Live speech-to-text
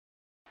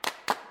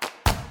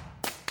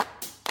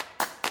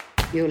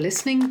You're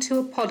listening to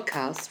a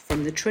podcast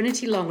from the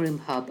Trinity Longroom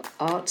Hub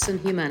Arts and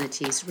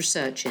Humanities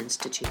Research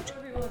Institute.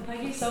 Hello everyone,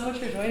 thank you so much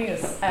for joining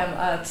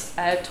us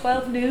at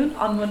 12 noon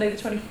on Monday the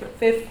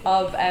 25th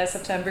of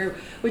September,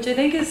 which I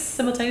think is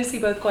simultaneously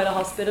both quite a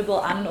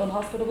hospitable and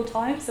unhospitable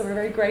time, so we're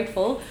very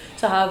grateful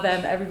to have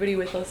everybody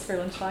with us for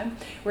lunchtime.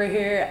 We're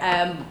here,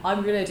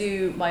 I'm going to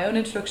do my own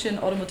introduction,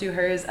 Autumn will do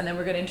hers, and then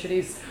we're going to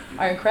introduce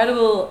our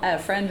incredible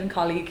friend and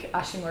colleague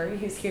Ashley Murray,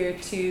 who's here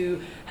to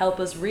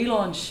help us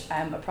relaunch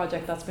a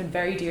project that's been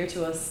very dear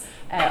to us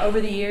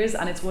over the years,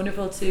 and it's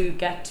wonderful to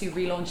get to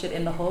relaunch it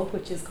in the Hub,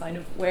 which is kind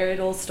of where it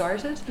all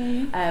started.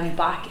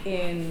 Back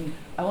in,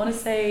 I want to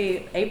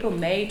say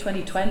May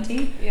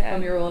 2020,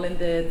 when we were all in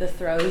the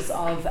throes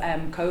of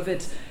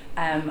COVID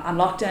and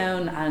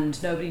lockdown,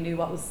 and nobody knew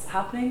what was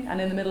happening,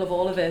 and in the middle of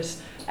all of it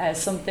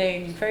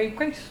something very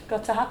great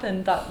got to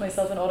happen, that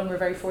myself and Autumn were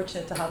very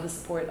fortunate to have the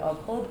support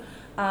of Hub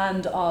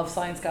and of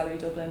Science Gallery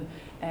Dublin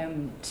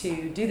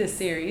to do this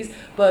series.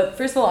 But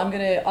first of all,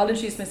 I'll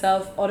introduce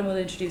myself, Autumn will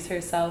introduce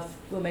herself,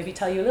 we'll maybe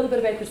tell you a little bit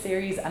about the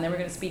series, and then we're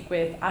going to speak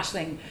with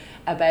Aisling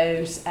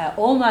about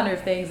all manner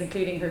of things,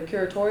 including her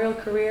curatorial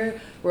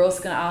career. We're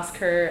also going to ask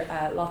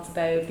her lots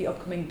about the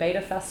upcoming Beta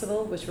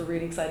Festival, which we're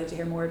really excited to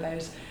hear more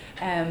about.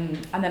 And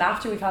then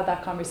after we've had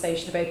that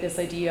conversation about this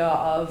idea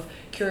of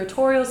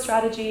curatorial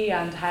strategy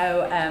and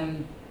how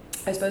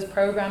I suppose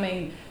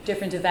programming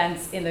different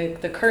events in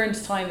the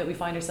current time that we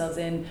find ourselves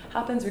in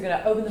happens, we're going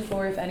to open the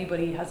floor if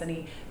anybody has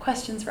any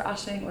questions for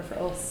Aisling or for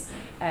us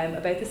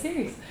about the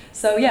series.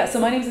 So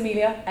my name's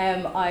Amelia.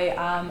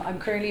 I'm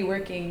currently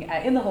working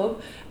in the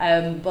Hub,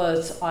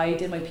 but I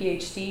did my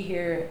PhD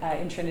here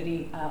in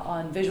Trinity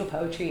on visual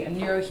poetry and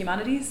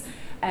neurohumanities.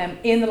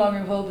 In the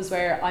Longroom Hub is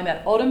where I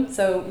met Autumn,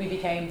 so we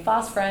became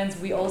fast friends.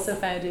 We also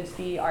founded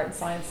the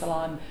Art+Science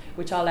salon,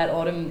 which I'll let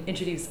Autumn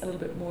introduce a little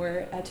bit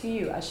more to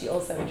you, as she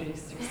also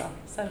introduces herself.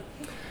 So.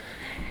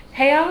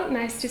 Hey all,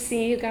 nice to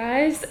see you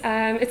guys.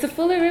 It's a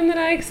fuller room than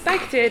I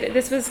expected.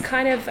 This was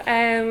kind of,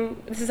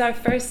 this is our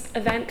first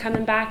event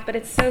coming back, but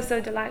it's so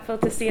delightful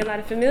to see a lot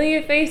of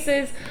familiar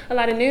faces, a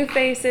lot of new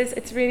faces.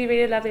 It's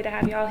really lovely to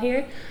have you all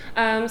here.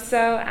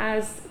 So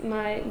as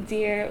my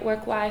dear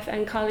work wife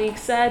and colleague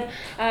said,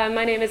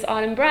 my name is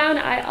Autumn Brown.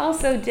 I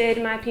also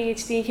did my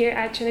PhD here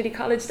at Trinity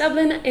College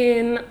Dublin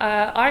in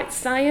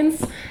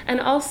Art+Science and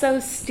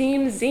also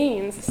STEAM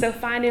zines. So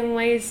finding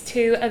ways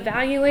to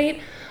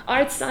evaluate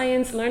art,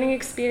 science, learning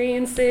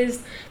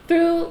experiences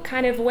through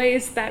kind of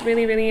ways that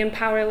really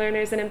empower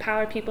learners and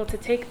empower people to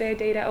take their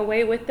data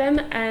away with them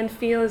and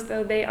feel as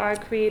though they are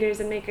creators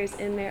and makers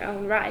in their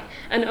own right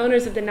and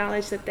owners of the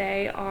knowledge that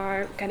they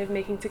are kind of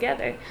making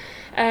together.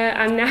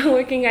 I'm now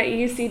working at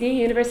UCD,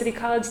 University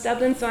College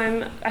Dublin,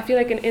 so I feel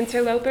like an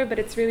interloper, but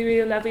it's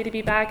really lovely to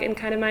be back in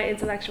kind of my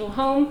intellectual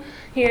home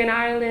here in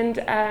Ireland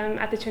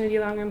at the Trinity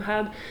Longroom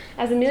Hub.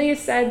 As Amelia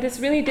said,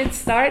 this really did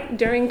start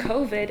during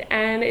COVID,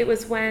 and it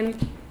was when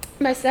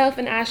myself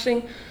and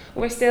Aisling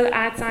were still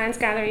at Science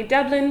Gallery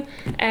Dublin.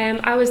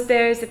 I was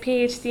there as a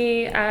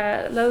PhD,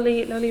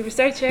 lowly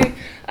researcher,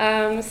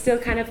 still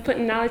kind of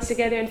putting knowledge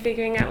together and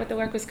figuring out what the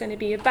work was going to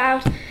be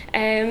about.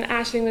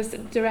 Aisling was the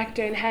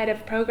director and head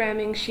of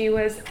programming. She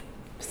was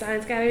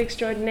Science Gallery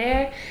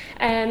Extraordinaire,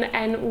 and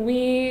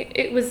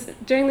it was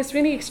during this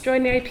really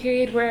extraordinary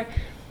period where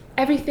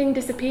everything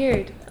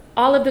disappeared.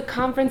 All of the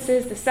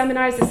conferences, the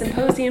seminars, the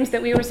symposiums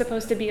that we were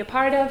supposed to be a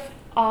part of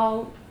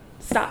all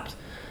stopped.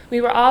 We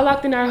were all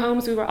locked in our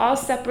homes, we were all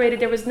separated,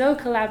 there was no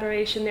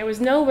collaboration, there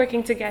was no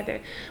working together.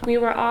 We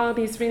were all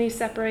these really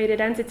separated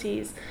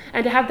entities.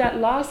 And to have that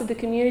loss of the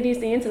communities,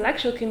 the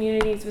intellectual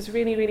communities, was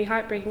really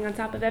heartbreaking on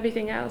top of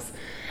everything else.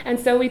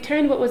 And so we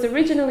turned what was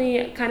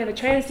originally kind of a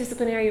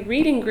transdisciplinary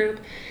reading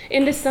group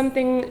into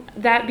something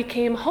that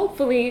became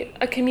hopefully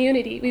a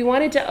community. We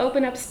wanted to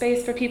open up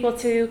space for people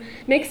to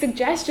make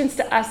suggestions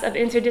to us of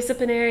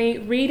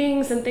interdisciplinary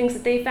readings and things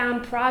that they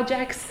found,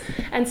 projects.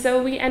 And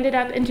so we ended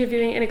up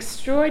interviewing an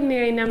extraordinary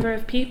number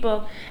of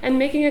people and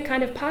making a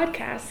kind of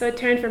podcast. So it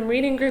turned from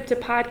reading group to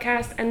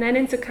podcast and then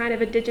into kind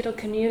of a digital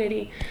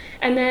community.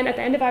 And then at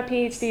the end of our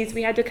PhDs,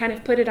 we had to kind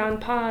of put it on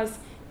pause.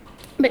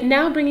 But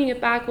now bringing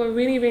it back, we're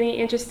really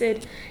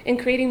interested in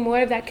creating more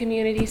of that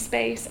community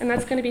space. And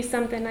that's going to be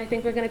something I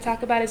think we're going to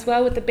talk about as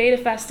well with the Beta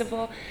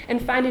Festival,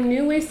 and finding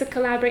new ways to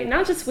collaborate,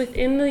 not just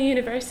within the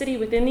university,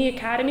 within the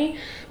academy,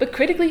 but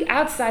critically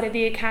outside of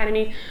the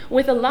academy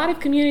with a lot of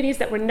communities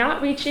that we're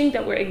not reaching,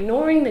 that we're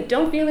ignoring, that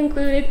don't feel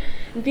included.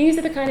 These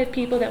are the kind of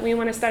people that we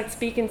want to start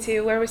speaking to,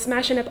 where we're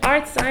smashing up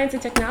art, science,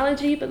 and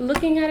technology, but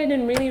looking at it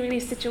in really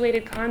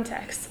situated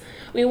contexts.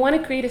 We want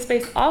to create a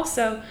space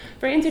also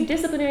for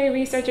interdisciplinary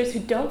researchers who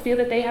don't feel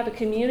that they have a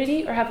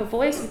community or have a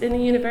voice within the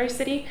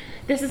university.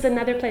 This is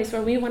another place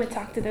where we want to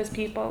talk to those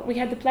people. We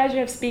had the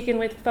pleasure of speaking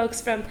with folks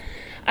from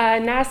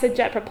NASA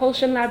Jet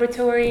Propulsion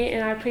Laboratory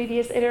in our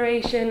previous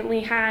iteration.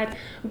 We had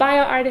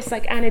bioartists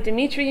like Anna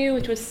Dimitriou,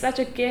 which was such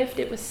a gift.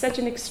 It was such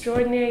an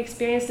extraordinary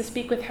experience to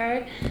speak with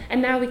her.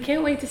 And now we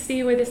can't wait to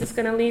see where this is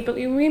going to lead, but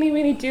we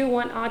really do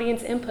want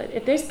audience input.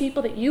 If there's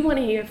people that you want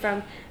to hear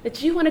from,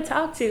 that you want to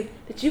talk to,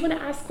 that you want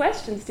to ask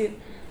questions to,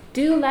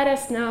 do let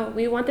us know.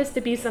 We want this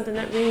to be something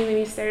that really,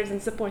 really serves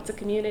and supports the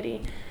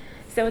community.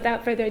 So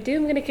without further ado,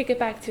 I'm going to kick it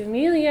back to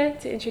Amelia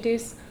to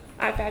introduce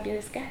our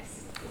fabulous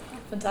guest.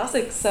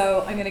 Fantastic.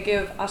 So I'm going to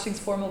give Aisling's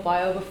formal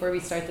bio before we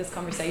start this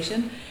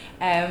conversation.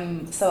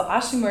 So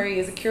Aisling Murray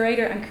is a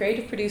curator and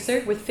creative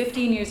producer with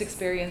 15 years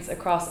experience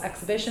across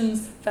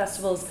exhibitions,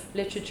 festivals,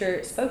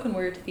 literature, spoken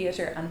word,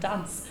 theatre and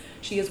dance.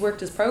 She has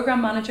worked as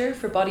programme manager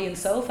for Body and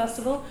Soul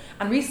Festival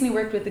and recently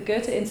worked with the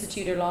Goethe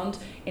Institut Irland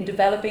in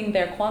developing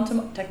their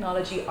quantum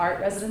technology art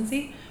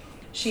residency.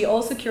 She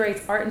also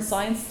curates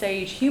Art+Science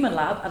stage Human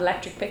Lab at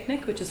Electric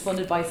Picnic, which is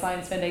funded by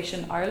Science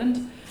Foundation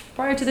Ireland.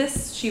 Prior to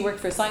this, she worked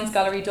for Science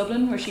Gallery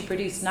Dublin, where she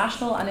produced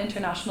national and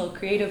international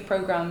creative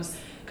programmes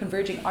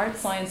converging art,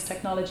 science,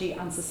 technology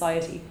and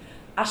society.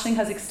 Aisling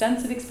has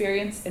extensive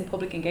experience in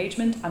public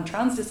engagement and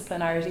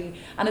transdisciplinarity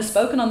and has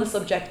spoken on the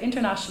subject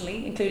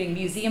internationally, including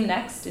Museum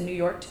Next in New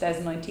York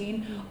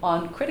 2019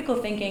 on critical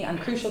thinking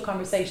and crucial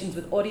conversations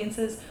with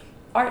audiences,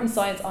 Art and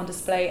Science on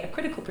Display, a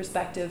critical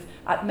perspective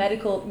at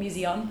Medical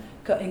Museum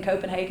in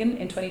Copenhagen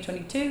in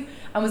 2022,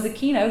 and was the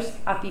keynote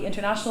at the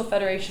International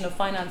Federation of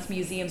Finance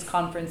Museums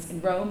Conference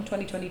in Rome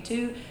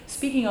 2022,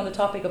 speaking on the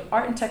topic of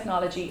art and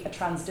technology, a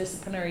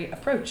transdisciplinary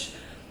approach.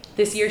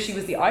 This year she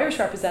was the Irish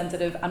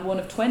representative and one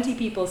of 20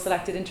 people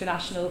selected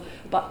internationally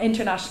by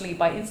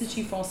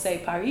Institut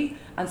Français Paris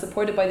and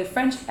supported by the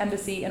French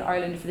Embassy in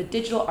Ireland for the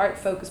Digital Art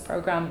Focus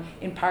programme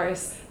in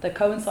Paris that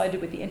coincided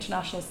with the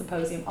International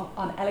Symposium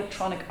on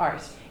Electronic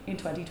Art in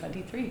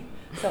 2023.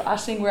 So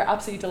Aisling, we're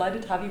absolutely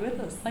delighted to have you with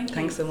us. Thank you.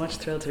 Thanks so much,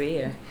 thrilled to be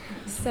here.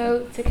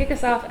 So to kick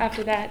us off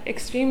after that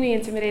extremely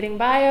intimidating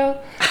bio,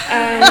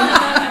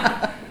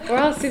 we're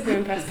all super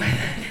impressed by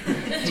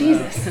that.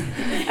 Jesus.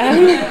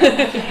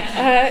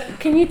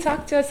 Can you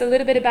talk to us a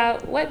little bit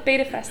about what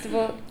Beta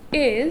Festival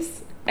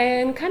is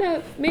and kind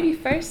of maybe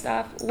first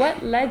off,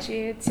 what led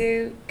you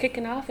to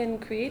kicking off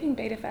and creating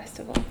Beta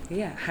Festival?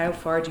 Yeah, how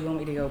far do you want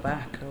me to go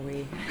back? Are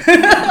we?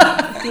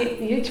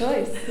 Your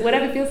choice,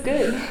 whatever feels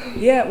good.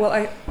 Yeah,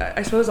 well,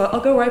 I suppose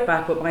I'll go right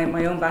back, but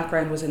my own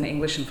background was in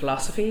English and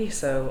philosophy,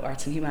 so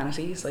arts and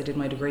humanities. I did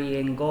my degree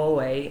in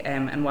Galway,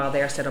 and while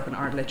there set up an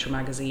art literature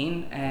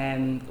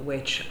magazine,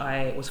 which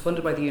I was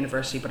funded by the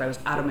university, but I was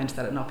adamant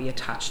that it not be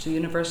attached to the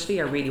university.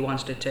 I really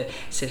wanted it to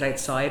sit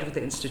outside of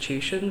the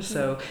institution,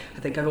 so I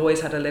think I've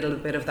always had a little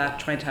bit of that,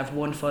 trying to have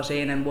one foot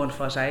in and one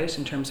foot out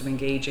in terms of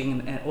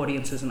engaging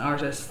audiences and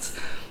artists.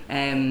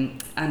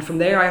 And from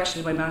there I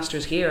actually did my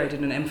master's here. I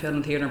did an MPhil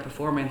in Theatre and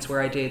Performance where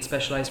I did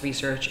specialised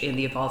research in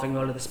the evolving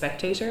role of the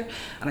spectator,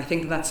 and I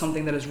think that's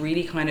something that has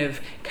really kind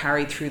of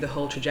carried through the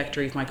whole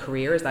trajectory of my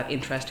career, is that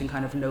interest in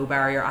kind of low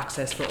barrier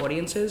access for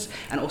audiences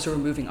and also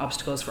removing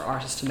obstacles for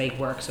artists to make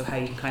work, so how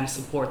you can kind of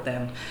support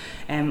them.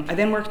 I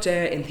then worked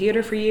in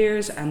theatre for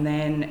years and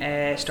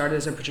then started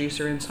as a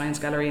producer in Science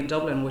Gallery in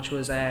Dublin, which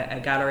was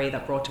a gallery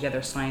that brought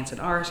together science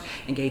and art,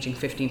 engaging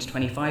 15 to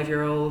 25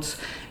 year olds,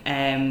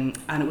 and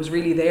it was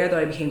really there that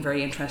I became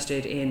very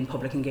interested in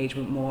public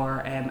engagement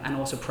more, and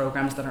also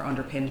programs that are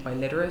underpinned by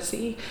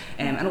literacy,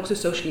 and also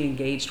socially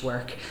engaged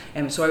work.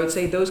 So I would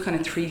say those kind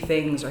of three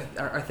things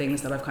are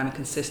things that I've kind of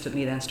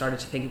consistently then started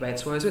to think about.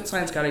 So I was with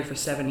Science Gallery for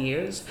 7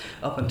 years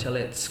up until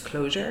its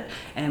closure,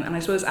 and I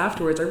suppose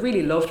afterwards I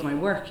really loved my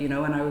work, you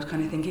know, and I was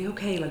kind of thinking,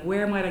 okay, like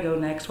where might I go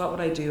next, what would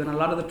I do? And a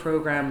lot of the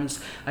programs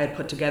I had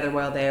put together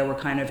while there were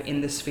kind of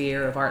in the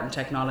sphere of art and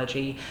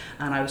technology,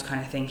 and I was kind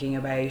of thinking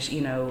about,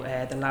 you know,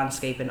 the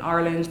landscape in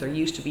Ireland. There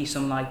used to be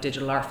some like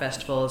digital art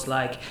festivals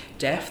like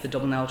DEF, the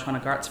Dublin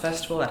Electronic Arts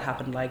Festival, that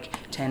happened like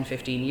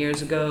 10-15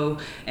 years ago,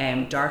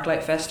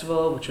 Darklight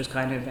Festival, which was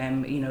kind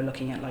of you know,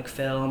 looking at like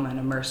film and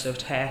immersive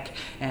tech,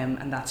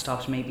 and that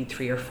stopped maybe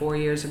 3 or 4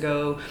 years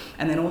ago.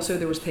 And then also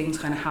there was things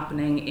kind of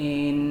happening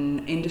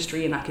in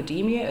industry and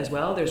academia as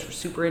well. There's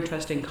super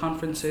interesting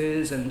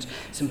conferences and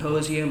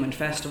symposium and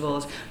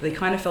festivals. They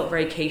kind of felt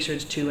very catered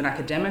to an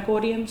academic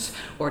audience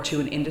or to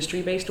an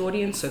industry-based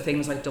audience. So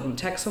things like Dublin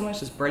Tech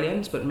Summit is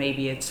brilliant, but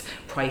maybe it's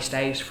priced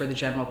out for the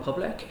general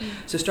public.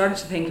 So started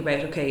to think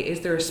about, okay,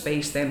 is there a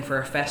space then for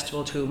a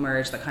festival to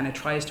emerge that kind of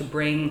tries to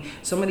bring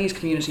some of these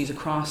communities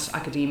across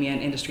academia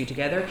and industry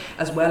together,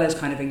 as well as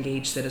kind of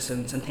engage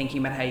citizens and thinking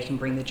about how you can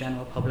bring the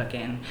general public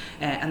in.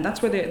 And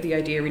that's where the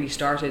idea really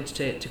started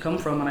to come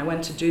from. And I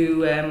went to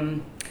do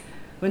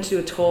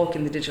a talk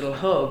in the Digital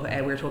Hub.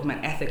 We were talking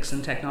about ethics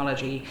and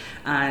technology,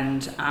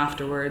 and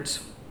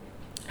afterwards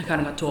I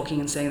kind of got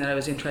talking and saying that I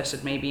was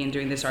interested maybe in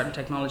doing this art and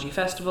technology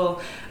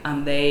festival,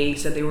 and they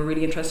said they were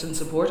really interested in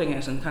supporting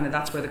it, and kind of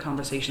that's where the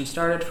conversation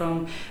started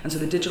from. And so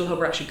the Digital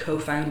Hub are actually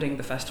co-founding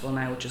the festival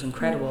now, which is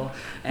incredible,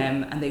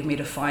 and they've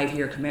made a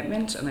 5-year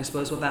commitment. And I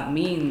suppose what that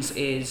means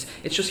is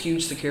it's just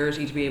huge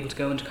security to be able to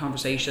go into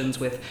conversations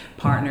with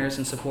partners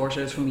and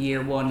supporters from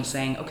year one,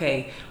 saying,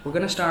 okay, we're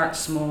going to start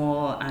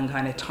small and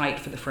kind of tight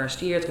for the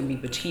first year. It's going to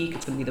be boutique,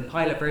 it's going to be the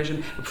pilot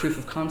version, a proof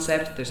of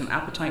concept, there's an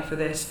appetite for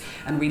this,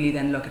 and really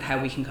then look at how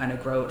we can kind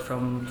of grow it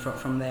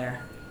from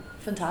there.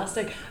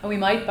 Fantastic. And we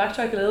might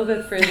backtrack a little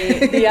bit for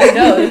the I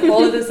know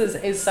all of this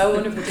is so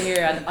wonderful to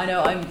hear, and I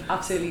know I'm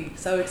absolutely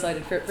so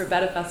excited for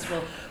Beta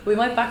Festival. We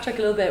might backtrack a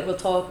little bit. We'll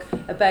talk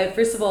about,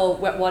 first of all,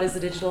 what is the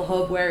Digital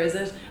Hub, where is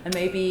it, and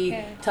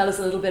maybe tell us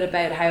a little bit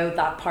about how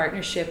that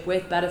partnership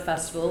with Beta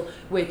Festival,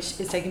 which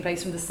is taking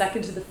place from the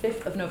 2nd to the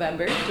 5th of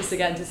November, just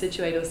again to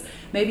situate us,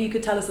 maybe you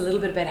could tell us a little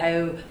bit about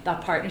how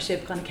that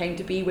partnership kind of came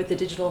to be with the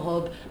Digital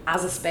Hub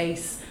as a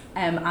space,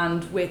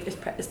 and with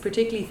is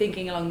particularly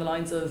thinking along the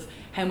lines of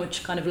how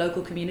much kind of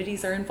local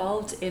communities are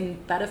involved in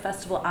Beta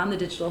Festival, and the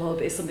Digital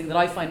Hub is something that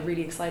I find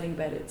really exciting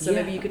about it. So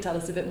maybe you could tell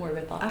us a bit more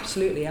about that.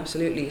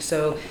 Absolutely.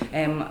 So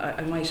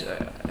I might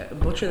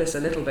butcher this a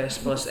little bit,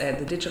 but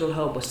the Digital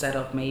Hub was set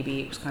up,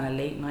 maybe it was kind of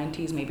late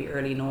 90s, maybe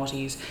early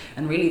noughties,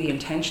 and really the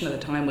intention at the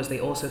time was they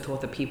also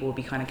thought that people would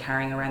be kind of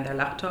carrying around their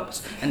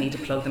laptops and need to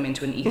plug them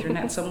into an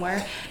Ethernet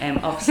somewhere.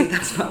 Obviously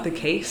that's not the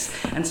case,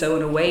 and so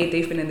in a way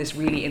they've been in this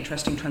really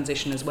interesting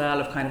transition as well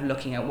of kind of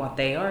looking at what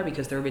they are,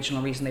 because the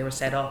original reason they were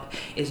set up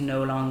is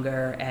no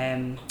longer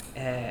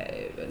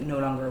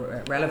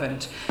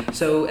relevant.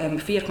 So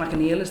Fiat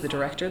McConville is the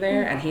director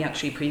there, and he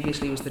actually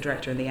previously was the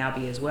director in the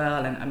Abbey as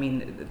well, and I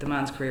mean the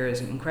man's career is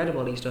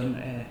incredible. He's done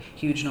a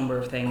huge number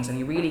of things, and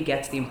he really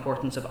gets the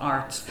importance of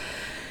arts.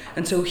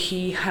 And so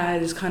he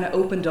has kind of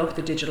opened up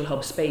the Digital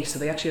Hub space. So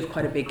they actually have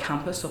quite a big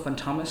campus up on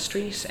Thomas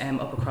Street,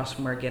 up across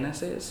from where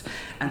Guinness is.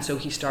 And so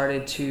he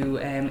started to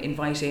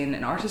invite in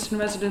an artist in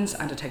residence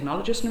and a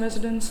technologist in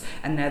residence.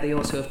 And now they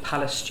also have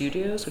Palace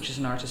Studios, which is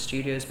an artist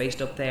studios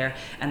based up there.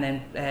 And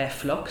then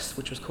Flux,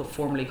 which was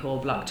formerly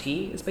called Block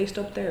T, is based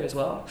up there as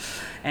well.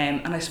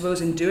 And I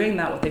suppose in doing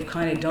that, what they've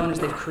kind of done is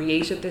they've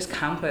created this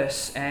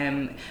campus,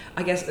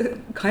 I guess,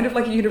 kind of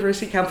like a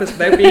university campus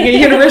without being a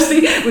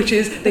university, which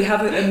is they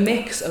have a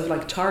mix of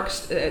like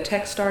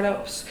tech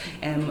startups,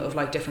 of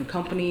like different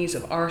companies,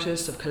 of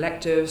artists, of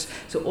collectives.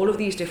 So all of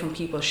these different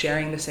people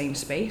sharing the same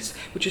space,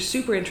 which is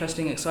super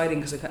interesting, exciting,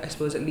 because I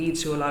suppose it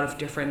leads to a lot of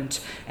different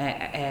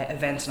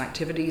events and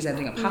activities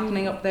ending up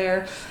happening up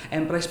there.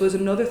 But I suppose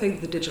another thing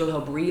that the Digital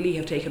Hub really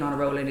have taken on a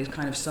role in is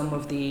kind of some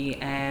of the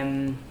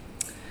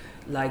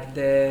like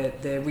the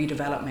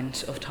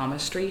redevelopment of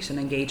Thomas Street and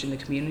engaging the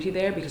community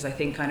there, because I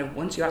think kind of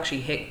once you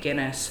actually hit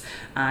Guinness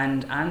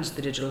and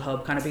the Digital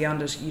Hub, kind of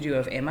beyond it you do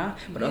have IMA,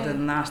 but other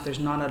than that there's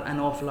not an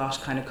awful lot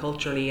kind of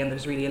culturally, and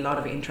there's really a lot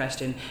of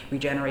interest in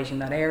regenerating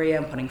that area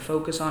and putting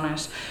focus on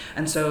it.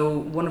 And so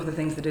one of the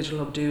things the Digital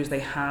Hub do is they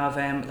have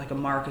like a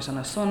market on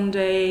a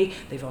Sunday.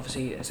 They've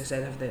obviously, as I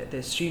said, have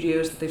the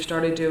studios that they've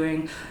started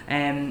doing,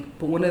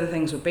 but one of the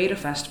things with Beta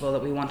Festival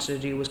that we wanted to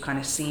do was kind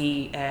of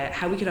see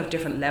how we could have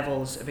different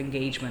levels of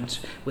engagement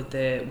with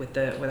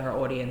our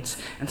audience.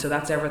 And so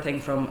that's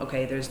everything from,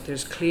 okay,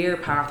 there's clear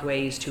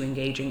pathways to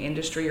engaging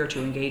industry or to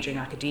engaging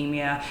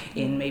academia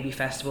in maybe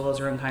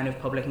festivals or in kind of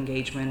public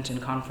engagement in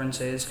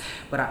conferences,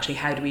 but actually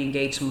how do we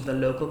engage some of the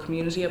local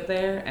community up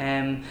there?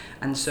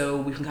 And so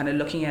we've been kind of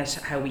looking at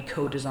how we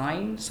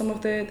co-design some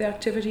of the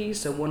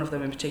activities. So one of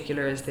them in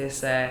particular is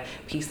this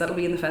piece that'll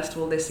be in the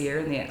festival this year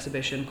in the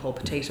exhibition called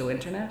Potato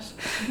Internet,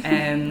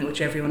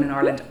 which everyone in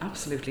Ireland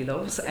absolutely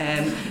loves.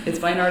 It's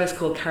by an artist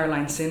called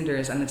Caroline Cinder,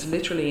 and it's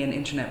literally an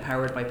internet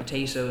powered by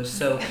potatoes.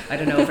 So I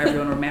don't know if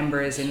everyone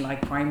remembers in like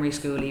primary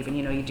school even,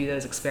 you know, you do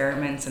those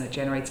experiments and it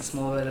generates a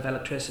small bit of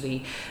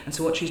electricity. And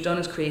so what she's done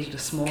is created a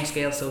small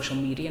scale social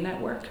media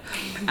network.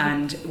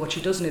 And what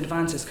she does in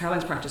advance is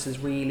Caroline's practice is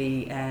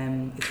really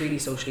it's really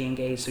socially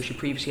engaged. So she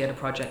previously had a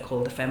project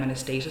called the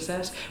Feminist Data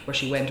Set, where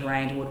she went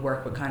around and would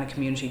work with kind of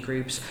community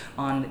groups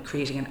on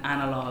creating an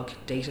analog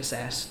data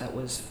set that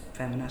was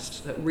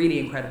feminist. So really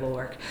incredible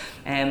work.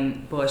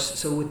 But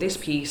so with this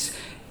piece,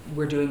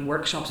 we're doing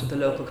workshops with the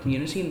local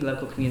community in the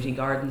local community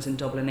gardens in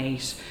Dublin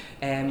 8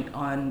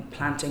 on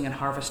planting and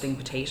harvesting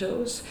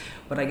potatoes.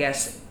 But I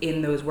guess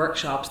in those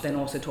workshops then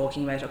also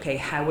talking about, okay,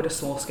 how would a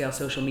small scale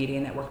social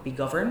media network be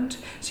governed?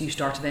 So you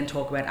start to then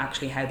talk about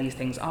actually how these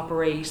things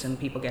operate and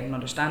people get an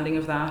understanding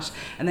of that.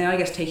 And then I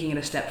guess taking it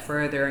a step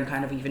further and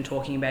kind of even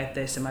talking about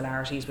the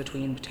similarities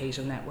between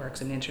potato networks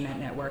and internet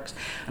networks.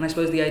 And I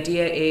suppose the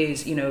idea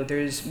is, you know,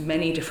 there's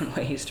many different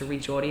ways to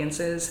reach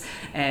audiences,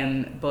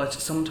 but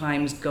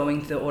sometimes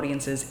going to the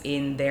audiences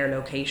in their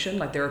location,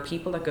 like there are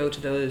people that go to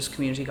those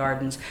community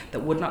gardens that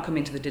would not come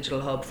into the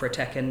Digital Hub for a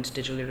tech and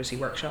digital literacy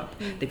workshop.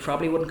 They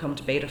probably wouldn't come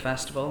to Beta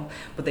Festival,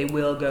 but they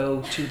will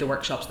go to the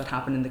workshops that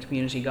happen in the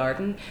community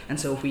garden. And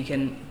so if we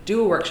can do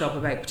a workshop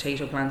about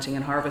potato planting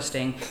and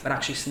harvesting, but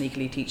actually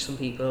sneakily teach some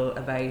people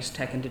about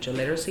tech and digital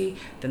literacy,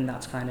 then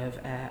that's kind of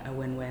a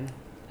win-win.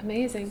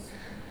 Amazing.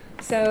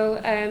 So,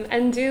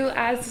 and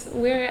as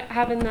we're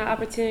having the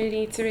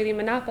opportunity to really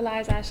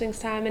monopolize Aisling's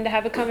time and to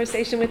have a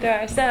conversation with her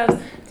ourselves,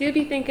 do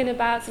be thinking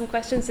about some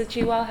questions that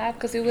you all have,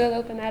 because we will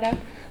open that up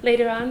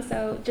later on,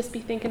 so just be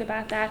thinking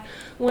about that.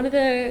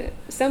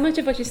 So much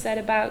of what you said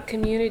about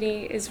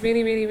community is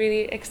really, really,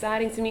 really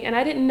exciting to me, and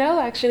I didn't know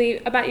actually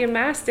about your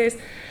master's.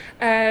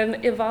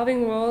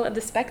 evolving role of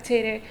the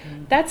spectator.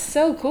 That's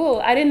so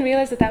cool. I didn't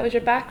realize that that was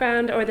your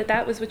background, or that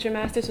that was what your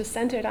master's was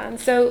centered on.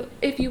 So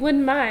if you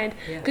wouldn't mind,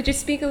 could you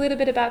speak a little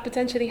bit about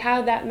potentially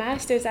how that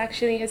master's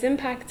actually has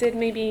impacted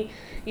maybe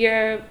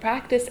your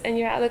practice and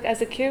your outlook as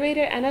a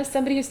curator and as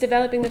somebody who's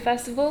developing the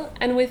festival,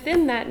 and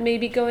within that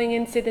maybe going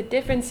into the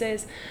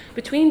differences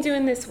between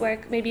doing this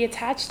work maybe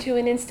attached to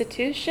an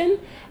institution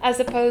as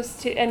opposed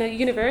to in a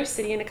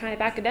university in a kind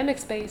of academic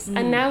space,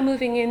 and now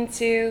moving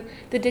into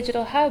the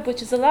digital hub,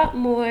 which is a lot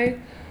more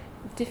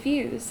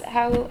diffuse.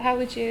 How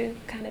would you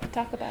kind of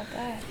talk about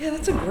that? Yeah,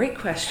 that's a great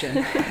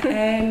question.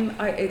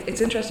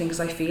 It's interesting because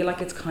I feel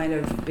like it's kind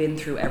of been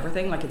through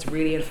everything. Like, it's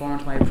really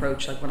informed my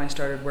approach. Like, when I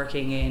started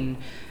working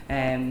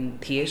in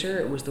theatre,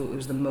 it was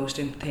the most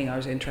thing I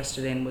was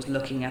interested in, was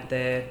looking at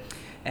the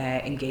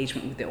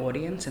engagement with the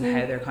audience and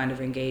how they're kind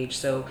of engaged.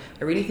 So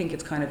I really think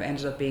it's kind of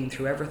ended up being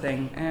through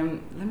everything.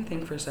 Let me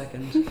think for a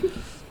second.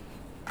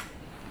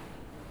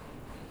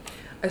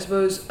 I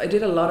suppose I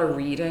did a lot of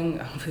reading.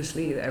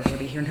 Obviously,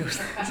 everybody here knows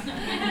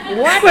that.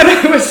 What? When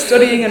I was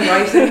studying and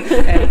writing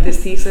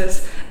this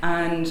thesis,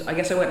 and I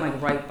guess I went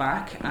like right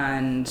back.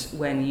 And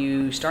when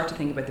you start to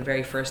think about the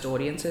very first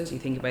audiences, you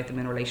think about them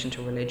in relation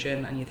to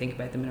religion, and you think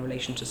about them in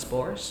relation to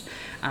sport,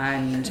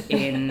 and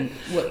in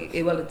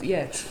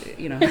it's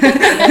you know,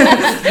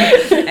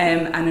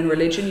 and in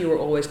religion you were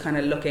always kind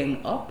of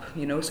looking up,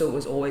 you know, so it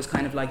was always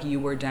kind of like you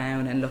were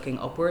down and looking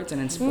upwards,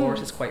 and in sport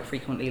it's quite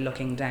frequently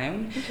looking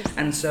down,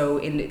 and so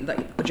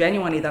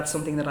genuinely that's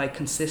something that I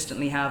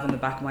consistently have in the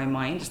back of my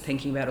mind, is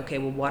thinking about, okay,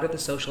 well, what are the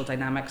social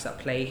dynamics at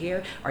play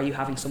here? Are you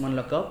having someone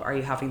look up? Are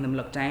you having them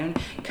look down?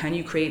 Can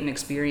you create an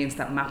experience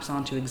that maps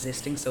onto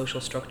existing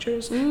social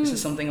structures? This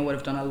is something I would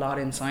have done a lot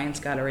in Science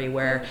Gallery,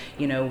 where,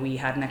 you know, we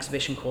had an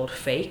exhibition called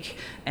Fake,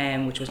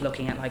 which was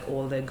looking at like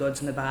all the goods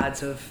and the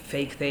bads of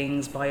fake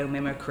things,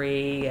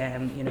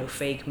 biomimicry, you know,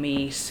 fake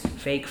meat,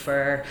 fake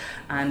fur,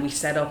 and we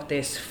set up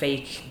this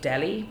fake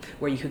deli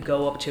where you could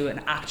go up to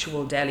an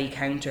actual deli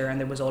counter,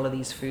 and there was all of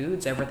these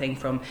foods, everything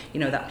from, you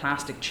know, that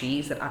plastic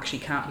cheese that actually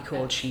can't be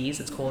called cheese,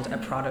 it's called a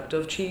product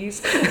of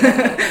cheese,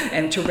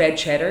 and to red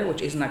cheddar,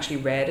 which isn't actually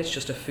red, it's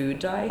just a food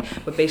dye.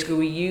 But basically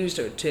we used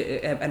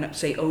to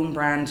say own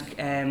brand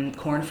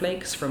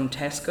cornflakes from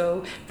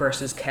Tesco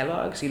versus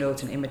Kellogg's, you know,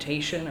 it's an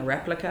imitation, a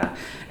replica,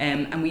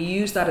 and we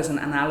used that as an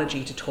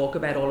analogy to talk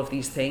about all of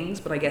these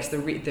things. But I guess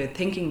the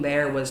thinking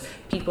there was,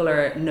 people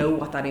know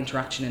what that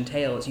interaction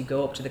entails. You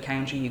go up to the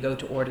counter, you go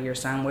to order your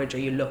sandwich, or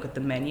you look at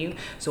the menu.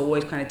 So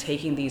always kind of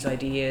taking these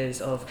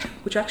ideas of,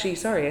 which actually,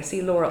 sorry, I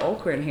see Laura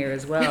Olquin here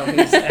as well,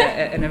 who's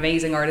an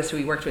amazing artist who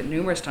we worked with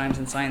numerous times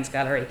in Science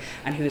Gallery,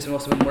 and who's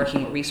also been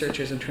working with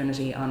researchers in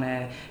Trinity on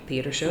a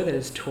theatre show that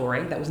is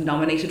touring, that was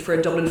nominated for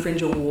a Dublin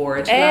Fringe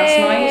Award last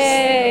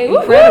night.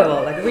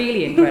 Incredible, like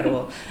really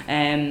incredible.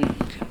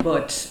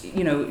 But,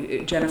 you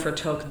know, Jennifer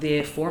took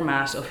the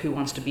format of Who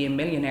Wants to Be a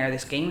Millionaire,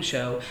 this game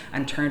show,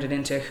 and turned it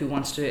into Who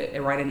Wants to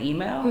Write an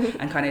Email,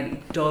 and kind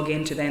of dug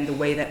into then the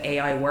way that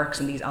AI works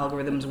and these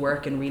algorithms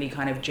work, and really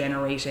kind of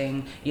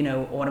generating, you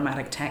know,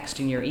 automatic text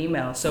in your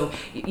email. So,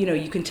 you know,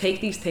 you can take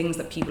these things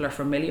that people are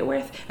familiar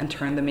with and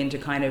turn them into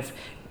kind of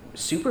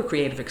super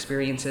creative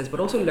experiences, but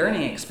also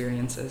learning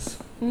experiences.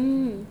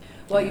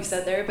 What you've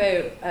said there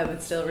about,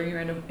 it's still ringing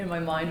around in my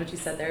mind, what you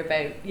said there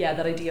about,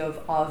 that idea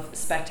of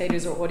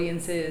spectators or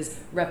audiences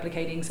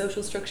replicating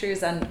social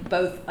structures, and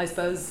both, I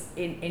suppose,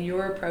 in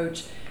your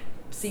approach,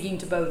 seeking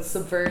to both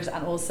subvert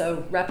and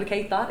also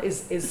replicate that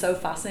is so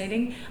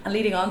fascinating. And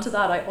leading on to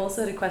that, I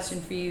also had a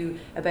question for you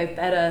about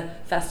Beta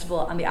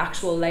Festival and the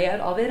actual layout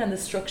of it and the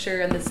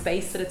structure and the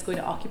space that it's going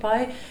to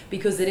occupy,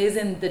 because it is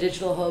in the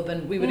digital hub,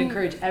 and we would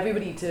encourage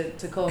everybody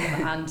to come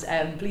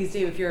and please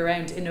do if you're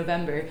around in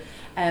November.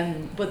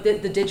 But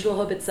the digital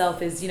hub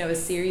itself is, you know, a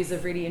series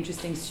of really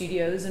interesting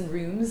studios and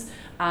rooms,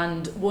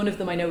 and one of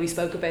them, I know we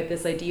spoke about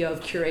this idea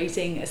of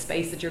curating a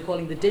space that you're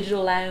calling the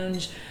digital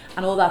lounge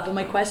and all that. But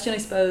my question, I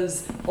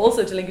suppose,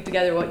 also to link it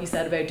together, what you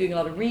said about doing a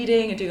lot of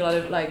reading and doing a lot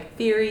of like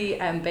theory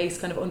and based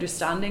kind of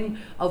understanding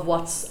of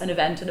what's an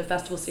event and a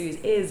festival series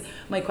is,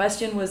 my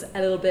question was a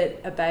little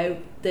bit about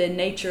the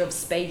nature of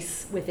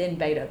space within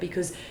Beta,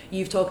 because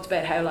you've talked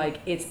about how like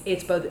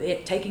it's both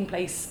it taking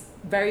place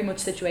very much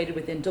situated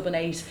within Dublin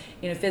 8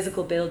 in a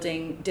physical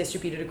building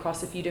distributed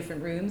across a few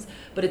different rooms,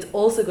 but it's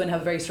also going to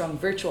have a very strong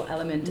virtual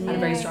element and a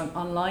very strong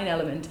online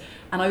element.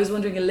 And I was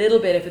wondering a little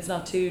bit, if it's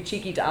not too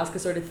cheeky to ask a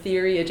sort of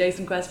theory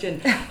adjacent question,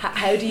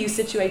 how do you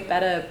situate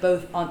Beta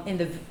both in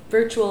the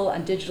virtual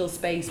and digital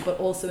space, but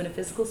also in a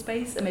physical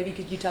space? And maybe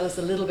could you tell us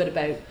a little bit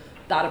about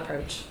that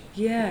approach?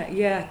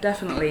 Yeah,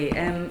 definitely.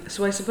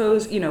 So I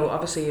suppose, you know,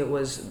 obviously it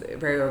was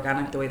very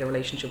organic the way the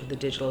relationship with the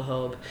digital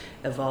hub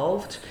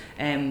evolved.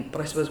 But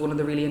I suppose one of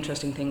the really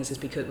interesting things is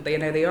because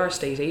they are a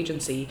state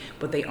agency,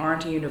 but they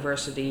aren't a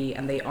university,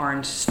 and they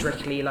aren't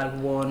strictly like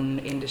one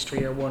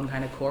industry or one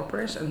kind of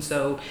corporate. And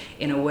so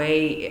in a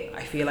way,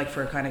 I feel like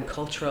for kind of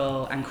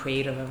cultural and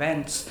creative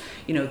events,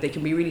 you know, they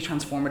can be really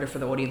transformative for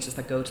the audiences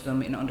that go to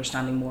them in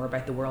understanding more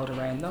about the world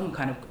around them,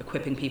 kind of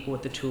equipping people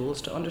with the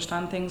tools to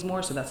understand things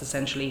more. So that's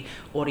essentially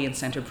audience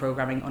audience-centered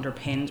programming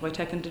underpinned by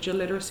tech and digital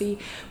literacy,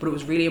 but it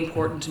was really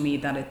important to me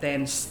that it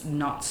then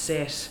not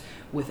sit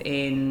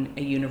within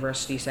a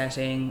university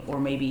setting or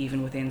maybe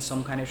even within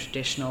some kind of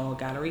traditional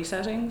gallery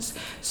settings.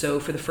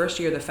 So for the first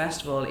year of the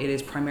festival, it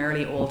is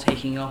primarily all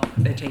taking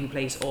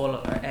place all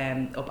up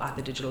at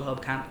the Digital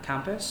Hub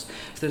campus.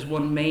 So there's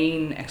one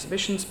main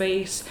exhibition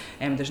space,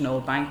 and there's an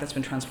old bank that's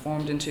been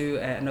transformed into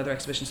another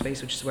exhibition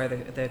space, which is where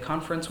the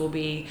conference will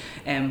be,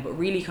 but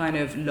really kind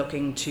of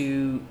looking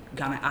to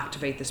kind of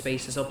activate the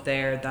spaces up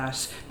there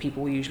that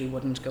people usually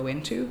wouldn't go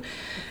into.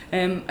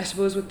 I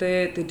suppose with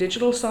the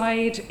digital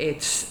side,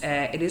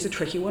 it is a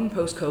tricky one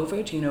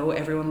post-COVID. You know,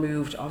 everyone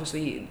moved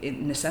obviously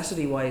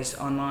necessity-wise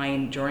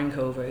online during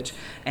COVID,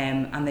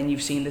 and then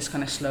you've seen this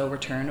kind of slow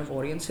return of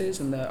audiences,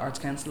 and the Arts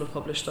Council have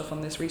published stuff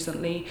on this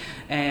recently.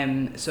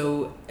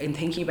 So in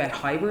thinking about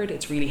hybrid,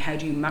 it's really how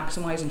do you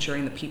maximise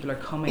ensuring that people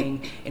are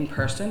coming in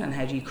person, and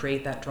how do you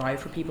create that drive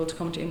for people to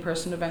come to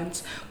in-person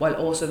events, while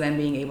also then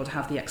being able to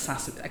have the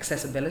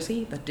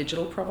accessibility that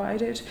digital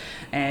provided.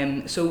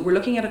 So we're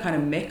looking at a kind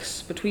of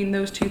mix between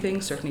those two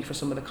things, certainly for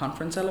some of the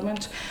conference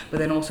element, but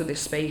then also this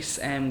space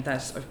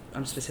that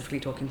I'm specifically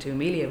talking to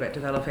Amelia about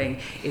developing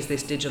is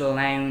this digital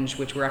lounge,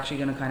 which we're actually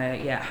going to kind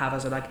of have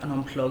as an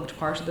unplugged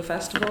part of the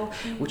festival,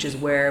 which is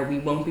where we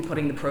won't be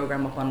putting the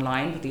program up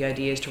online, but the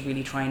idea is to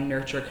really try and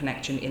nurture a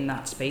connection in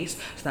that space.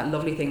 So that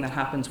lovely thing that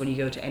happens when you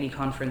go to any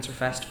conference or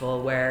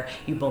festival where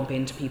you bump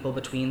into people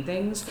between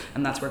things,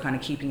 and that's where kind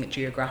of keeping it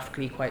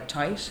geographically quite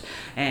tight.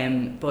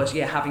 But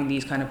having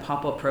these kind of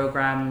pop-up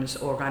programs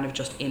or kind of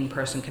just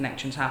in-person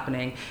connections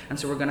happening, and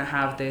so we're going to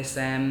have this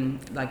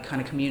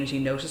kind of community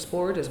notice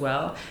board as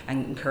well,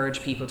 and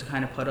encourage people to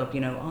kind of put up,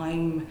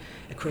 I'm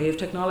a creative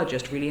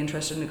technologist really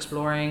interested in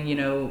exploring,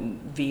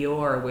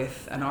 VR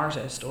with an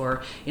artist,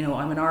 or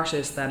I'm an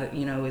artist that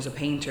is a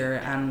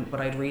painter, but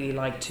I'd really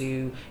like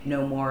to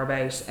know more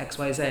about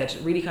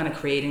XYZ. Really kind of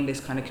creating this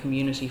kind of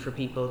community for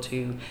people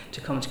to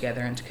come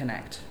together and to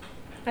connect.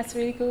 That's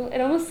really cool.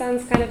 It almost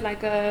sounds kind of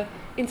like a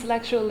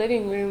intellectual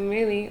living room,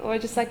 really, or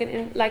just like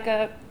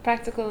a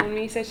practical and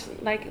research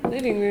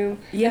living room.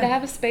 Yeah. And to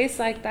have a space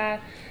like that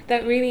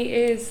really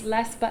is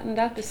less buttoned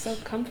up is so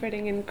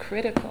comforting and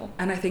critical.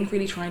 And I think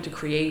really trying to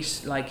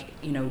create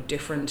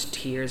different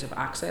tiers of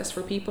access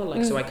for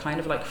people. So I kind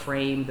of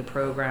frame the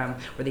program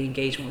or the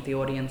engagement with the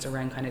audience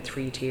around kind of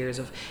 3 tiers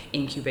of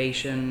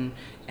incubation,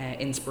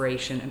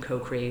 inspiration, and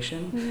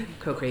co-creation.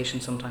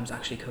 Co-creation, sometimes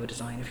actually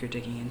co-design if you're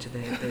digging into the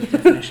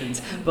definitions.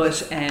 But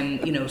so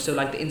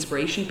the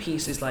inspiration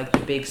piece is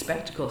the big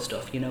spectacle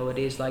stuff. It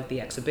is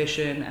the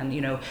exhibition,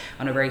 and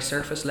on a very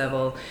surface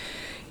level,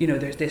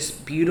 there's this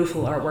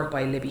beautiful artwork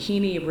by Libby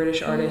Heaney, a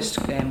British artist,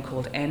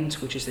 called Ent,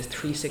 which is this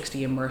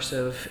 360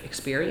 immersive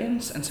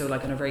experience. And so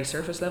on a very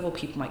surface level,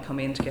 people might come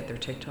in to get their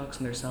TikToks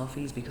and their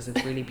selfies because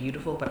it's really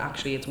beautiful, but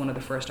actually it's one of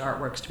the first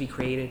artworks to be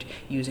created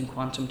using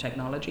quantum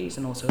technologies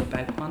and also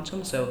about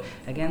quantum. So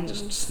again,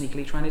 just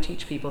sneakily trying to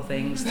teach people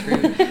things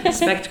through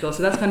spectacle.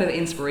 So that's kind of the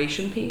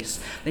inspiration piece.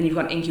 Then you've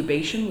got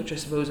incubation, which I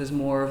suppose is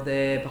more of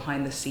the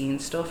behind the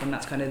scenes stuff, and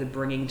that's kind of the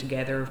bringing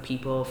together of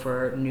people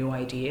for new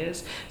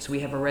ideas. So we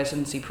have a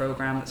residency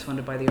program that's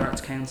funded by the Arts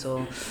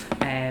Council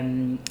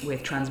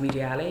with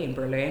Transmediale in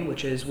Berlin,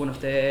 which is one of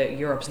the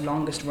Europe's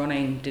longest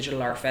running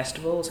digital art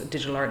festivals,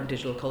 digital art and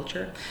digital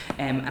culture,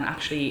 and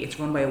actually it's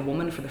run by a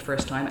woman for the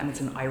first time, and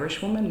it's an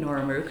Irish woman,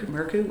 Nora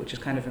Murku, which is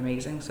kind of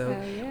amazing. So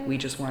we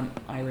just want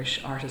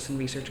Irish artists and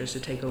researchers to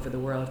take over the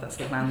world. That's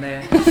the plan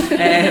there.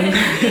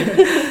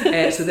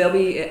 So they'll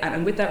be,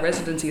 and with that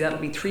residency, that'll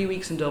be 3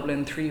 weeks in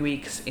Dublin, 3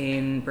 weeks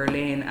in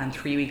Berlin, and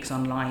 3 weeks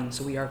online.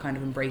 So we are kind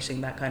of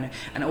embracing that kind of,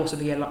 and also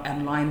the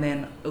online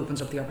then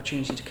opens up the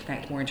opportunity to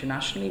connect more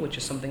internationally, which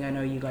is something I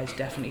know you guys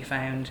definitely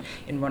found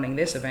in running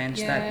this event,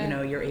 that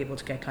you're able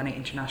to get kind of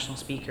international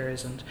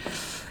speakers,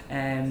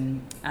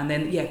 and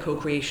then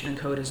co-creation and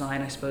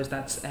co-design. I suppose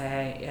that's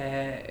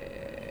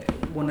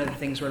one of the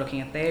things we're looking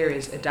at there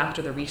is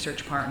Adapter, the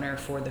research partner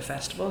for the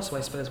festival. So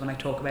I suppose when I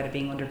talk about it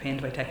being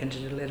underpinned by tech and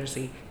digital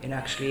literacy, it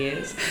actually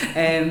is.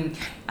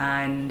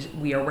 And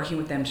we are working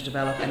with them to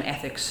develop an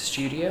ethics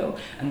studio.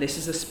 And this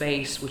is a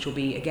space which will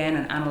be, again,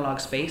 an analog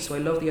space. So I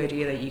love the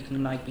idea that you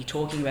can be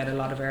talking about a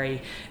lot of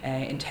very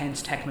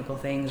intense technical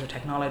things or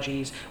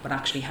technologies, but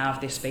actually have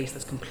this space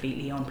that's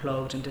completely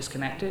unplugged and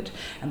disconnected.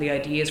 And the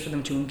idea is for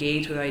them to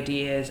engage with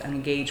ideas and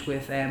engage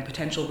with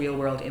potential real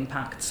world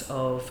impacts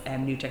of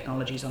new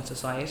technologies on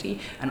society,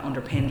 and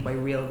underpinned by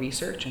real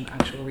research and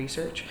actual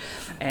research,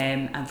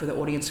 and for the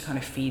audience to kind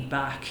of feed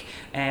back.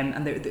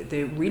 And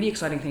the really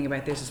exciting thing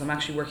about this is I'm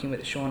actually working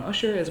with Sean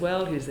Usher as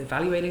well, who's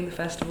evaluating the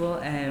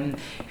festival,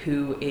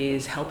 who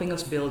is helping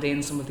us build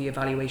in some of the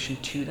evaluation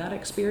to that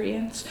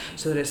experience,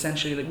 so that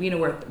essentially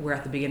we're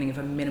at the beginning of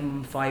a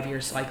minimum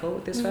 5-year cycle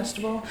with this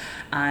festival,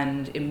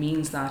 and it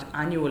means that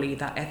annually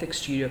that ethics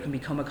studio can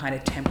become a kind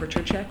of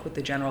temperature check with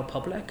the general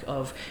public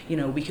of,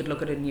 we could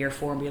look at it in year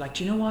 4 and be like,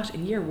 do you know what,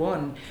 in year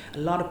 1 and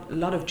a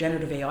lot of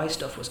generative AI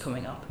stuff was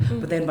coming up.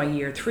 But then by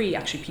year 3,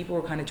 actually people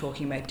were kind of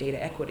talking about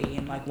data equity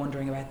and like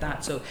wondering about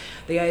that. So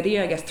the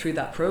idea, I guess, through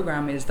that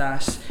program is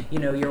that, you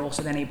know, you're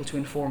also then able to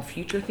inform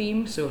future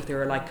themes. So if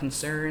there are like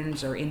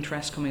concerns or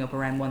interests coming up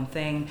around one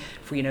thing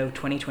for, you know,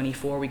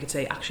 2024, we could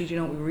say, actually, you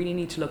know, we really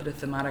need to look at a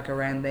thematic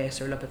around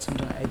this, or look at some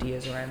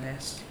ideas around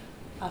this.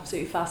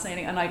 Absolutely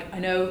fascinating. And I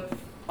know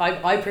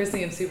I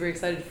personally am super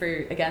excited for,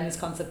 again, this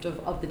concept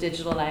of the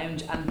digital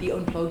lounge, and the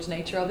unplugged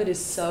nature of it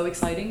is so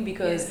exciting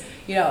because,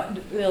 you know,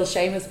 a little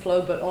shameless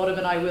plug, but Autumn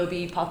and I will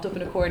be popped up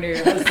in a corner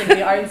hosting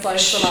the Art &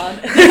 Science salon.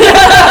 Sorry,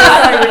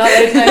 we're not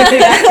allowed to know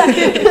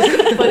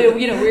anything. But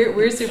you know,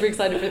 we're super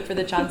excited for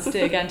the chance to,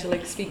 again, to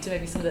like speak to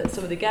maybe some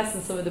of the guests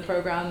and some of the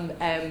program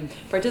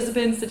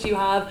participants that you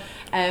have.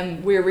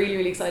 We're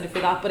really excited for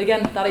that. But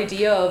again, that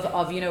idea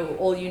of you know,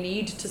 all you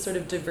need to sort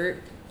of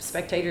divert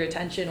spectator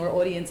attention or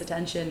audience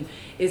attention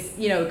is,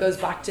 you know, it goes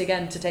back to,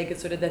 again, to take it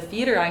sort of the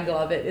theatre angle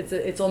of it.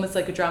 It's almost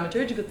like a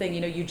dramaturgical thing,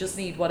 you know, you just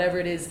need whatever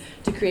it is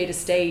to create a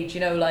stage, you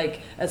know,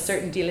 like a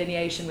certain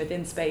delineation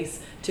within space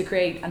to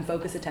create and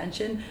focus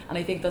attention. And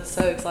I think that's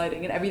so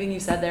exciting, and everything you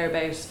said there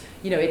about,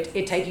 you know,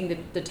 it taking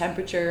the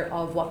temperature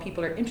of what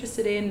people are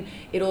interested in,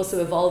 it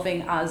also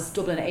evolving as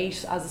Dublin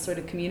 8 as a sort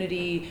of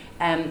community,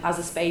 as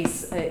a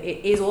space,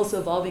 it is also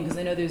evolving, because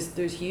I know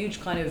there's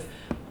huge kind of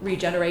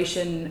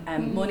regeneration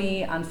and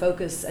money and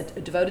focus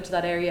devoted to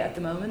that area at the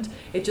moment.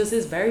 It just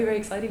is very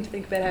exciting to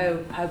think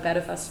about how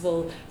Beta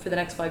Festival for the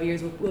next 5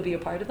 years will be a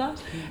part of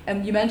that.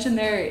 And you mentioned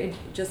there,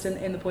 just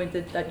in the point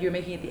that you're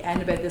making at the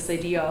end, about this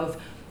idea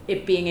of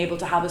it being able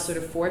to have a sort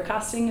of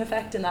forecasting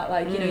effect, in that,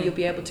 like, you know, you'll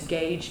be able to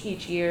gauge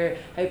each year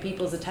how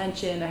people's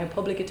attention, how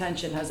public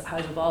attention has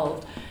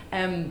evolved.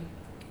 I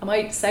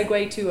might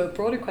segue to a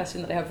broader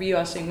question that I have for you,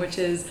 Aisling, which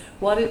is,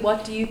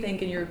 what do you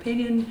think, in your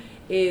opinion,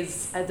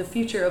 is the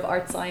future of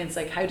art science?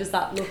 Like, how does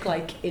that look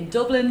like in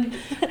Dublin,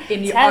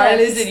 in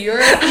Ireland, in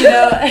Europe? You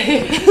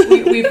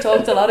know, we've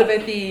talked a lot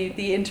about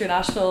the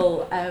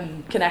international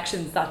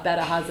connections that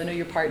Beta has. I know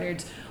you're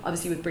partnered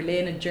obviously with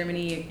Berlin and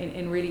Germany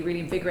in really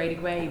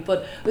invigorating way.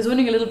 But I was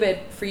wondering a little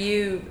bit for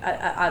you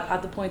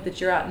at the point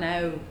that you're at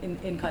now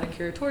in kind of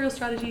curatorial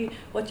strategy,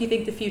 what do you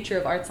think the future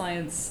of art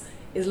science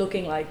is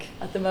looking like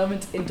at the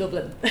moment in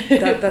Dublin?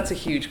 That's a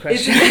huge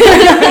question.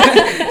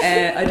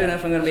 I don't know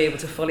if I'm going to be able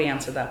to fully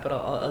answer that, but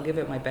I'll give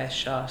it my best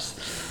shot.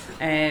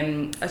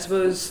 I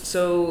suppose,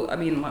 so, I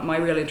mean, my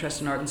real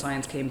interest in art and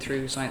science came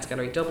through Science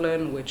Gallery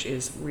Dublin, which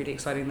is really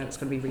exciting that it's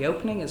going to be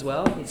reopening as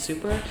well. It's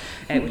super,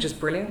 which is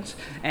brilliant.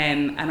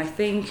 And I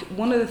think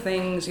one of the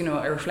things, you know,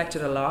 I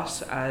reflected a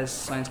lot as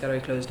Science Gallery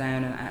closed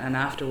down and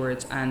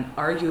afterwards, and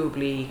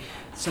arguably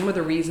some of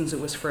the reasons it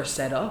was first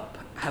set up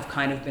have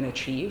kind of been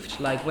achieved.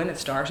 Like, when it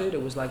started,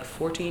 it was like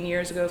 15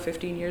 years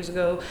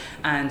ago,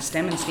 and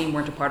STEM and STEAM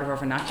weren't a part of our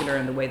vernacular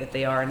in the way that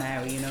they are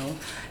now, you know.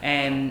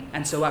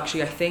 And so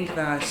actually I think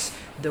that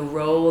the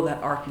role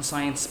that art and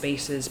science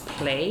spaces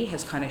play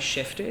has kind of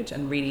shifted,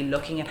 and really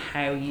looking at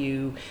how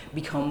you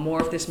become more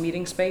of this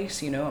meeting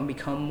space, you know, and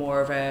become more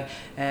of a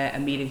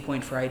meeting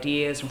point for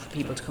ideas and for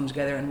people to come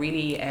together and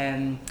really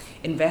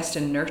invest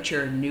and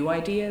nurture new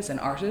ideas and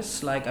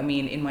artists. Like, I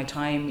mean, in my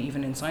time,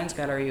 even in Science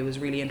Gallery, it was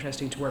really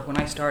interesting to work when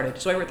I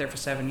started. So I worked there for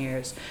 7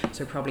 years.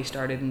 So I probably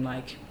started in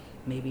like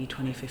maybe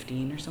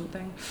 2015 or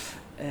something.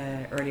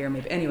 Earlier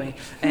maybe, anyway,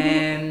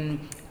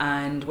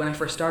 and when I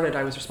first started,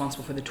 I was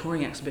responsible for the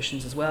touring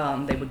exhibitions as well,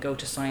 and they would go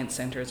to science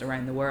centres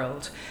around the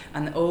world.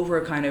 And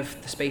over kind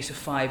of the space of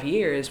 5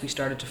 years, we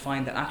started to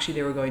find that actually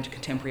they were going to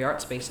contemporary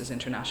art spaces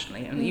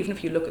internationally. And even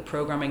if you look at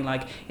programming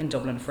like in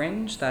Dublin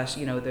Fringe, that,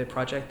 you know, the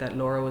project that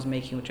Laura was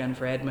making with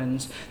Jennifer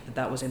Edmonds,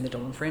 that was in the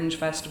Dublin Fringe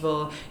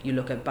Festival. You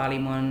look at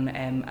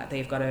Ballymun,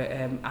 they've got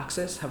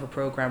Axis have a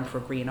programme for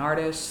green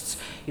artists.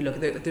 You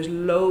look at there's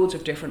loads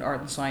of different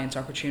art and science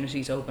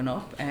opportunities open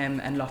up.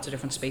 And lots of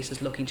different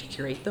spaces looking to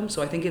curate them.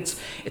 So I think it's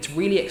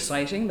really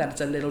exciting that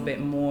it's a little bit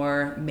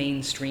more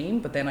mainstream,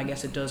 but then I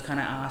guess it does kind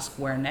of ask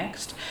where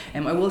next.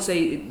 I will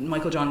say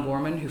Michael John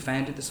Gorman, who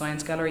founded the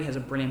Science Gallery, has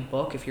a brilliant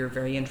book, if you're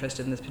very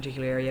interested in this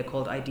particular area,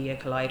 called Idea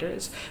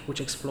Colliders,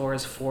 which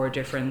explores 4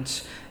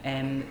 different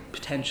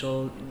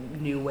potential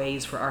new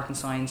ways for art and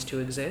science to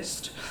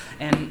exist.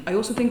 I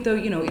also think, though,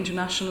 you know,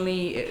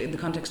 internationally, in the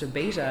context of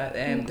Beta,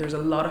 there's a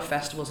lot of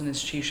festivals and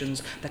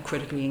institutions that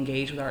critically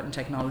engage with art and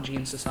technology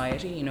in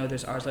society. You know,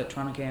 there's Ars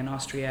Electronica in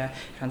Austria,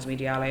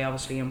 Transmediale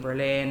obviously in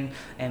Berlin,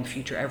 and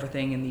Future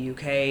Everything in the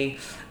UK.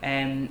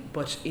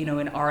 But, you know,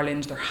 in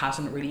Ireland there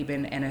hasn't really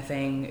been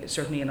anything,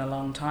 certainly in a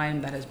long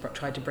time, that has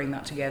tried to bring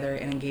that together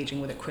and engaging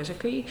with it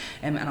critically.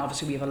 And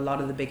obviously we have a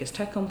lot of the biggest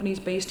tech companies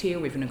based here.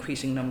 We have an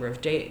increasing number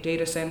of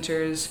data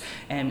centres.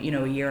 You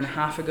know, a year and a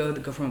half ago the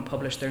government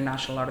published their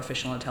National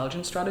Artificial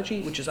Intelligence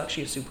Strategy, which is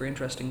actually a super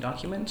interesting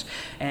document.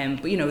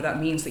 But, you know, that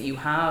means that you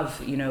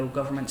have, you know,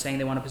 government saying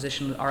they want to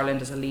position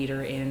Ireland as a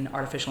leader in in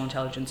artificial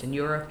intelligence in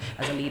Europe,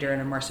 as a leader in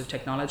immersive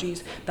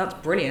technologies. That's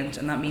brilliant,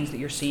 and that means that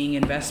you're seeing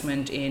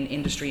investment in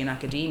industry and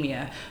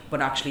academia,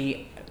 but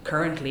actually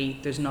currently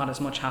there's not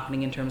as much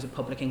happening in terms of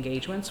public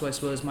engagement. So I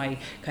suppose my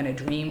kind of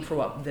dream for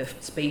what the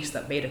space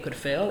that Beta could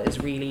fill is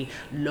really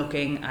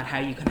looking at how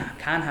you can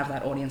have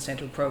that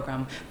audience-centered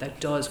program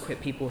that does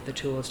equip people with the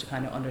tools to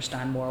kind of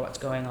understand more what's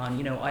going on.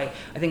 You know, I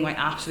think my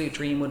absolute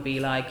dream would be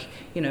like,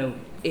 you know,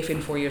 if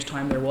in 4 years'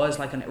 time there was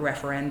like a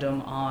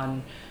referendum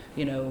on,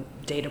 you know,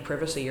 data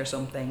privacy or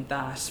something,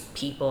 that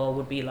people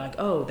would be like,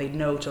 oh, they'd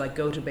know to like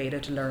go to Beta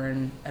to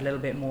learn a little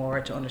bit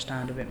more, to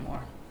understand a bit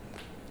more.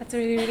 That's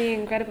really, really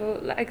incredible.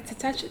 Like, to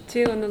touch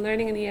too on the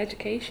learning and the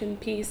education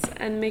piece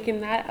and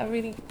making that a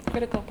really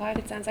critical part,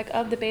 it sounds like,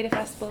 of the Beta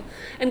Festival.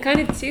 And kind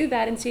of to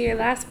that and to your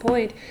last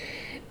point,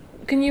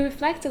 can you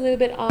reflect a little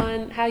bit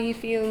on how you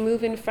feel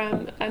moving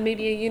from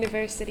maybe a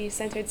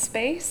university-centered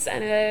space,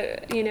 and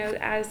you know,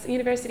 as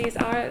universities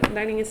are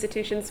learning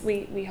institutions,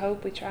 we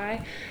hope, we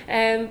try,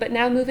 but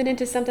now moving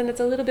into something that's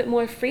a little bit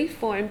more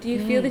free-form. Do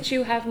you feel that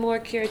you have more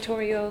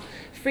curatorial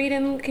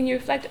freedom? Can you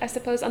reflect, I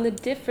suppose, on the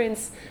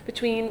difference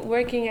between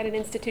working at an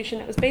institution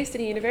that was based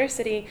at a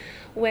university,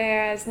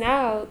 whereas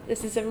now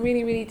this is a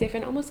really, really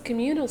different, almost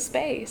communal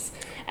space?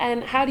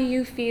 And how do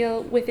you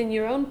feel within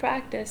your own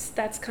practice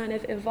that's kind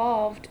of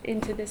evolved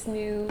into this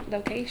new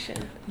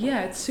location?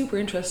 Yeah, it's super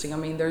interesting. I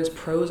mean, there's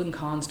pros and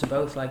cons to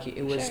both. Like,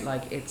 it was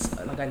like, it's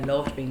like, I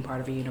loved being part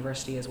of a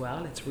university as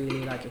well. It's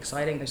really like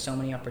exciting. There's so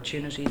many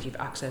opportunities. You've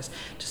access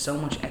to so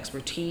much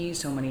expertise,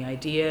 so many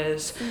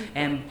ideas.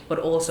 But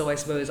also, I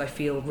suppose, I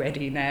feel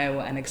ready now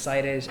and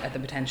excited at the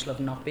potential of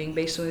not being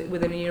based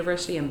within a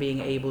university and being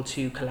able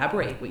to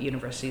collaborate with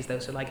universities, though.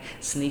 So like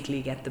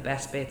sneakily get the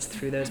best bits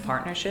through those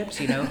partnerships,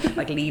 you know,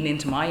 like lean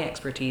into my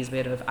expertise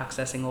bit of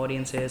accessing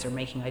audiences or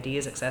making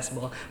ideas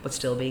accessible, but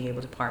still being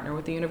able to partner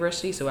with the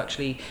university. So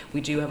actually we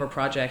do have a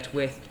project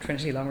with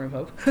Trinity Longroom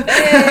Hub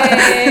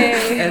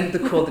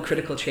and called the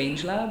Critical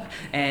Change Lab,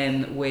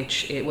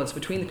 which it was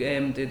between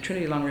the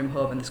Trinity Longroom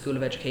Hub and the School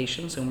of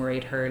Education, so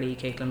Mairead Hurley,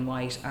 Caitlin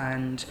White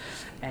and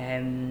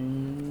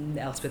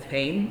Elspeth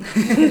Payne,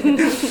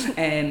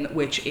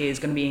 which is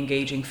going to be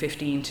engaging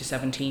 15 to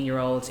 17 year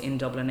olds in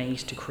Dublin 8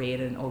 to create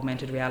an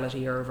augmented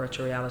reality or a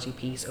virtual reality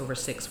piece over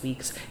 6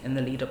 weeks in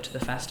the lead up to the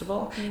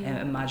festival,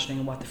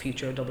 imagining what the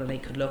future of Dublin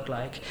 8 could look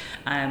like.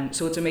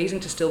 So it's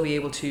amazing to still be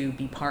able to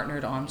be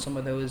partnered on some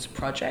of those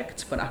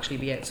projects but actually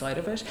be outside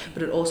of it,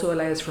 but it also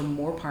allows for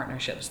more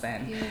partnerships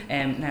then.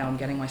 Now I'm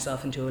getting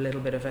myself into a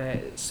little bit of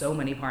so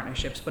many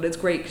partnerships, but it's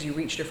great because you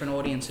reach different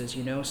audiences,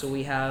 you know. So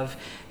we have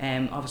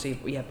obviously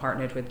we have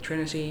partnered with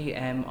Trinity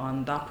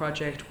on that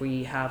project.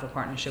 We have a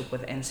partnership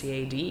with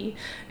NCAD,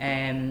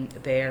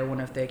 they're one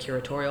of the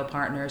curatorial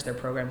partners. They're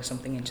programming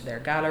something into their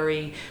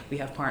gallery. We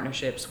have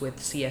partnerships with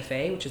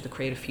CFA, which is the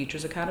Creative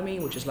Futures Academy,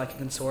 which is like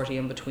a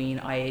consortium between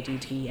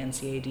IADT,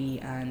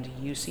 NCAD and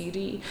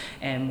UCD,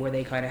 where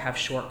they kind of have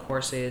short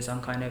courses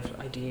on kind of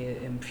idea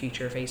and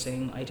future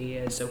facing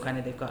ideas. So kind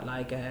of they've got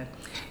like a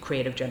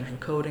creative generative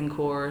coding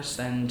course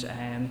and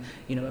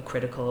you know, a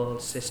critical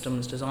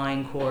systems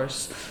design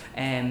course.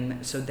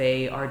 So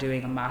they are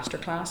doing a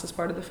masterclass as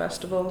part of the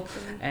festival.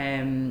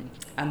 And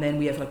then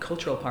we have like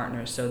cultural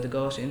partners. So the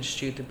Goethe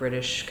Institute, the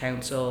British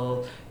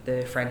Council,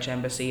 the French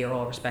Embassy are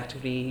all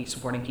respectively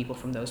supporting people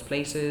from those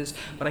places.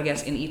 But I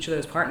guess in each of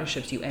those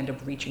partnerships, you end up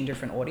reaching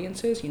different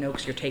audiences, you know,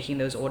 because you're taking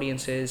those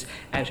audiences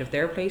out of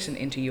their place and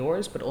into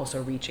yours, but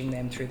also reaching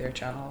them through their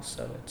channels.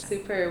 So it's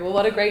super. Well,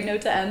 what a great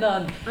note to end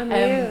on.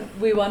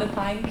 We want to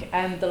thank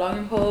the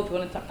Longroom Hub. We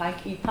want to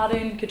thank Eve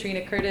Pattern,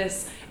 Katrina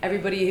Curtis,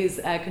 everybody who's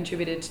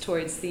contributed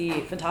towards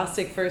the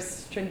fantastic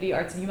first Trinity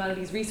Arts and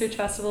Humanities Research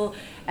Festival.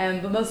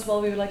 But most of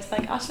all, we would like to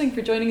thank Aisling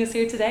for joining us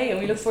here today, and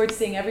we look forward to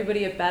seeing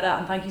everybody at Beta.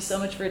 And thank you so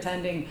much for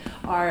attending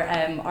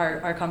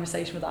our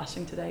conversation with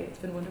Aisling today. It's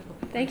been wonderful.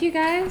 Thank you,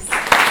 guys.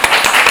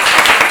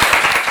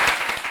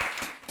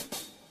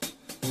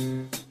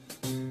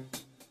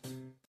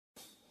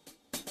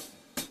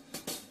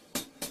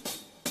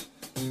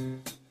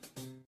 Mm.